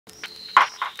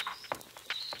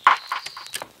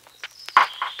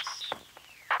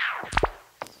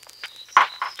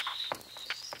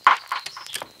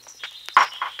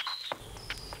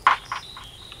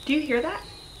Do you hear that?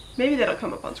 Maybe that'll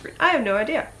come up on screen. I have no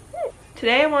idea.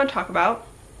 Today I want to talk about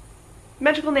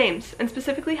magical names, and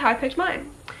specifically how I picked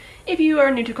mine. If you are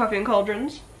new to Coffee and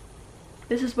Cauldrons,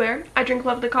 this is where I drink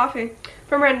lovely coffee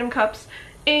from random cups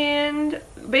and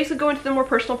basically go into the more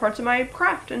personal parts of my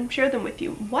craft and share them with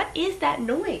you. What is that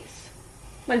noise?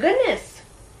 My goodness.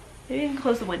 Maybe I can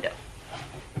close the window.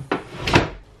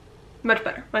 Much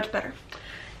better, much better.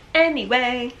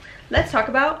 Anyway, let's talk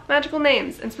about magical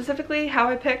names and specifically how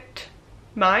I picked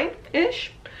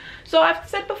mine-ish. So I've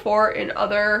said before in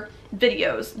other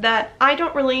videos that I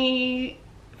don't really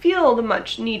feel the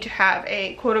much need to have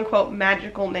a quote-unquote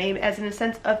magical name, as in a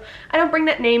sense of I don't bring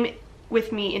that name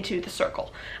with me into the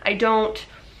circle. I don't,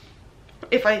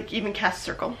 if I even cast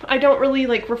circle, I don't really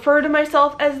like refer to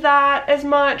myself as that as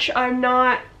much. I'm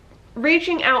not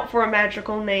reaching out for a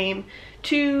magical name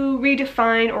to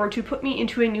redefine or to put me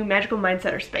into a new magical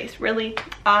mindset or space, really.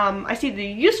 I see the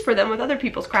use for them with other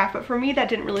people's craft, but for me that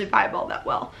didn't really vibe all that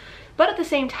well. But at the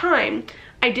same time,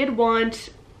 I did want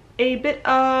a bit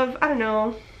of, I don't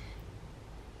know,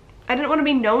 I didn't want to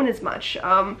be known as much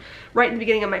right in the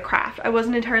beginning of my craft. I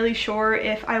wasn't entirely sure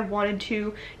if I wanted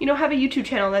to, you know, have a YouTube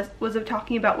channel that was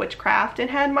talking about witchcraft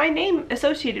and had my name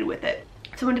associated with it.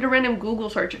 Someone did a random Google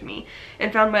search of me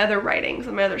and found my other writings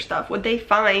and my other stuff. Would they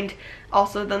find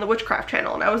also then the witchcraft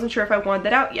channel? And I wasn't sure if I wanted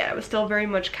that out yet. I was still very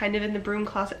much kind of in the broom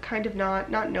closet, kind of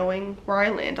not knowing where I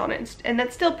land on it. And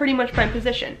that's still pretty much my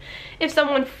position. If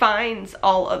someone finds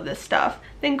all of this stuff,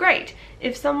 then great.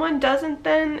 If someone doesn't,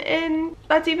 then and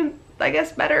that's even, I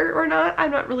guess, better or not. I'm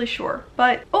not really sure.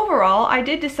 But overall, I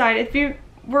did decide, if you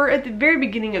were at the very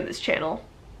beginning of this channel,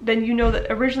 then you know that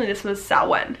originally this was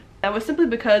Samhain. That was simply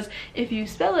because if you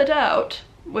spell it out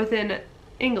within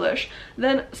English,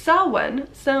 then Samhain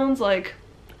sounds like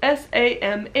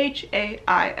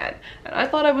S-A-M-H-A-I-N. And I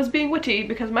thought I was being witty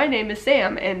because my name is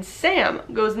Sam, and Sam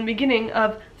goes in the beginning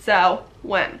of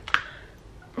Samhain.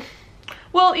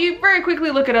 Well, you very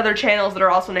quickly look at other channels that are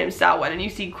also named Samhain and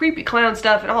you see creepy clown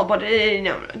stuff and all, but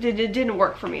it didn't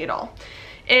work for me at all.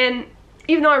 And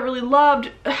even though I really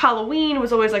loved Halloween,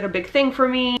 was always like a big thing for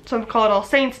me. Some call it All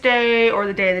Saints Day or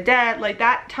the Day of the Dead. Like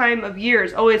that time of year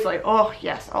is always like, oh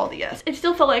yes, all the yes. It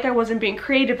still felt like I wasn't being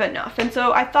creative enough. And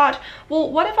so I thought,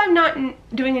 well, what if I'm not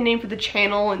doing a name for the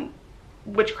channel and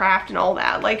witchcraft and all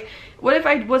that? Like, what if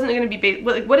I wasn't going to be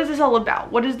like, what is this all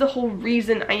about? What is the whole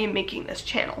reason I am making this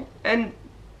channel? And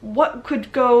what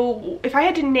could go, if I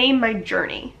had to name my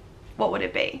journey, what would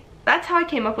it be? That's how I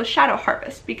came up with Shadow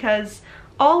Harvest, because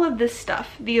all of this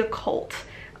stuff, the occult,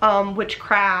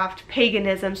 witchcraft,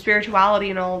 paganism, spirituality,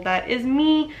 and all of that is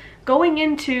me going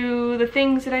into the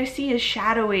things that I see as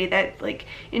shadowy, that like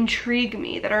intrigue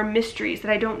me, that are mysteries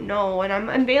that I don't know, and I'm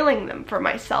unveiling them for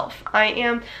myself. I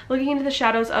am looking into the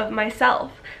shadows of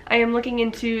myself. I am looking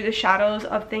into the shadows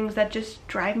of things that just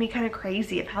drive me kind of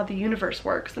crazy, of how the universe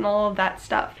works and all of that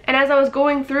stuff. And as I was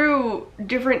going through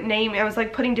different names, I was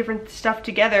like putting different stuff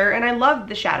together, and I loved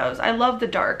the shadows. I love the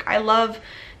dark. I love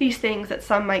these things that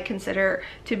some might consider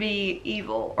to be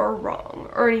evil or wrong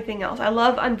or anything else. I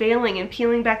love unveiling and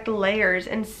peeling back the layers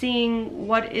and seeing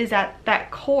what is at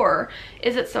that core.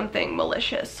 Is it something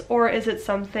malicious, or is it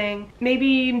something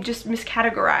maybe just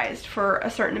miscategorized for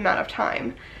a certain amount of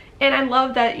time? And I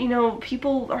love that, you know,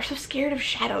 people are so scared of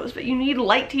shadows, but you need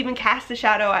light to even cast a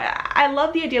shadow. I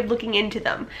love the idea of looking into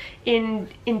them in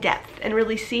depth and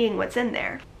really seeing what's in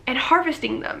there and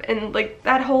harvesting them. And like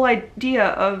that whole idea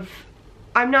of,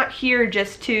 I'm not here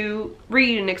just to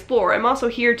read and explore. I'm also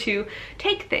here to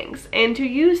take things and to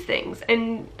use things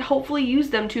and hopefully use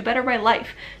them to better my life,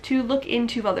 to look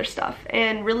into other stuff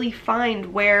and really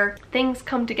find where things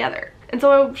come together. And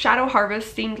so Shadow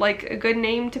Harvest seemed like a good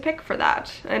name to pick for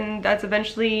that. And that's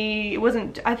eventually, it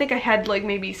wasn't, I think I had like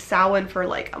maybe Samhain for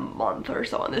like a month or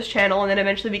so on this channel, and then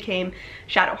eventually became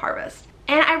Shadow Harvest.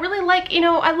 And I really like, you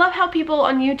know, I love how people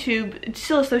on YouTube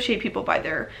still associate people by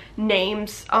their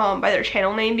names, by their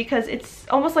channel name, because it's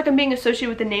almost like I'm being associated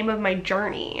with the name of my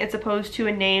journey as opposed to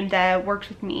a name that works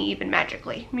with me even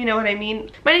magically. You know what I mean?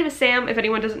 My name is Sam, if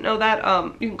anyone doesn't know that.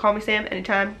 You can call me Sam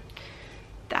anytime.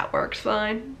 That works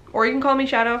fine. Or you can call me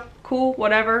Shadow. Cool,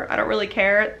 whatever. I don't really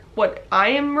care what I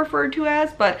am referred to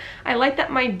as, but I like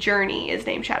that my journey is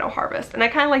named Shadow Harvest. And I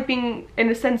kind of like being, in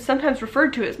a sense, sometimes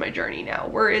referred to as my journey now,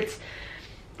 where it's,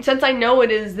 since I know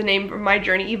it is the name of my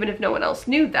journey, even if no one else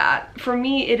knew that, for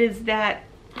me it is that,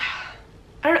 I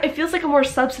don't know, it feels like a more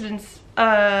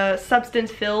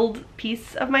substance-filled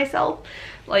piece of myself.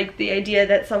 Like the idea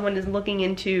that someone is looking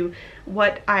into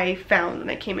what I found when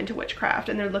I came into witchcraft,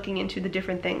 and they're looking into the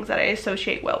different things that I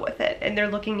associate well with it, and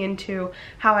they're looking into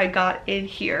how I got in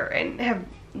here and have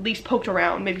at least poked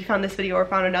around, maybe found this video or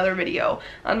found another video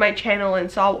on my channel and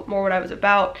saw more what I was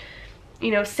about, you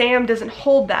know, Sam doesn't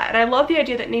hold that. And I love the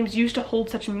idea that names used to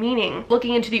hold such meaning.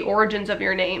 Looking into the origins of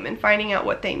your name and finding out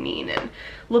what they mean, and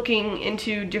looking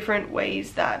into different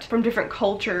ways that from different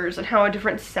cultures and how a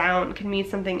different sound can mean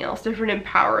something else, different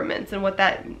empowerments and what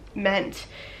that meant.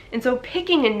 And so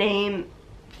picking a name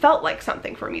felt like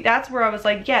something for me. That's where I was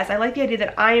like, yes, I like the idea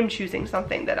that I am choosing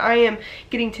something, that I am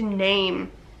getting to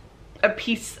name a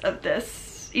piece of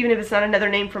this, even if it's not another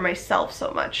name for myself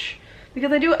so much.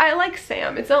 Because I like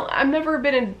Sam. I've never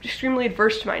been extremely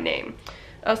adverse to my name.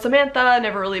 Samantha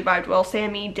never really vibed well.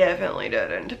 Sammy definitely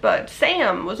didn't. But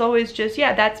Sam was always just,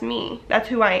 yeah, that's me. That's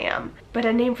who I am. But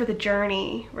a name for the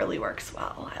journey really works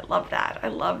well. I love that. I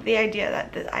love the idea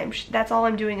that that's all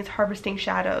I'm doing is harvesting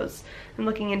shadows and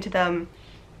looking into them,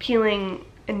 peeling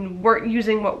and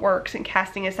using what works and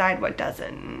casting aside what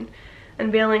doesn't. And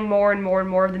unveiling more and more and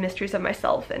more of the mysteries of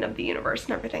myself and of the universe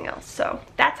and everything else. So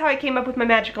that's how I came up with my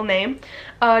magical name.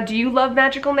 Do you love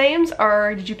magical names,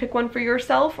 or did you pick one for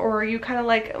yourself, or are you kind of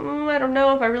like, I don't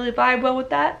know if I really vibe well with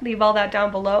that? Leave all that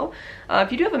down below.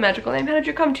 If you do have a magical name, how did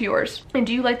you come to yours? And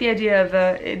do you like the idea of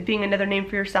it being another name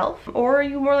for yourself, or are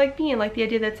you more like me and like the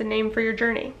idea that it's a name for your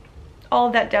journey? All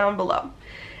of that down below.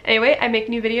 Anyway, I make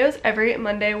new videos every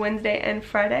Monday, Wednesday, and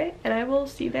Friday, and I will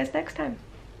see you guys next time.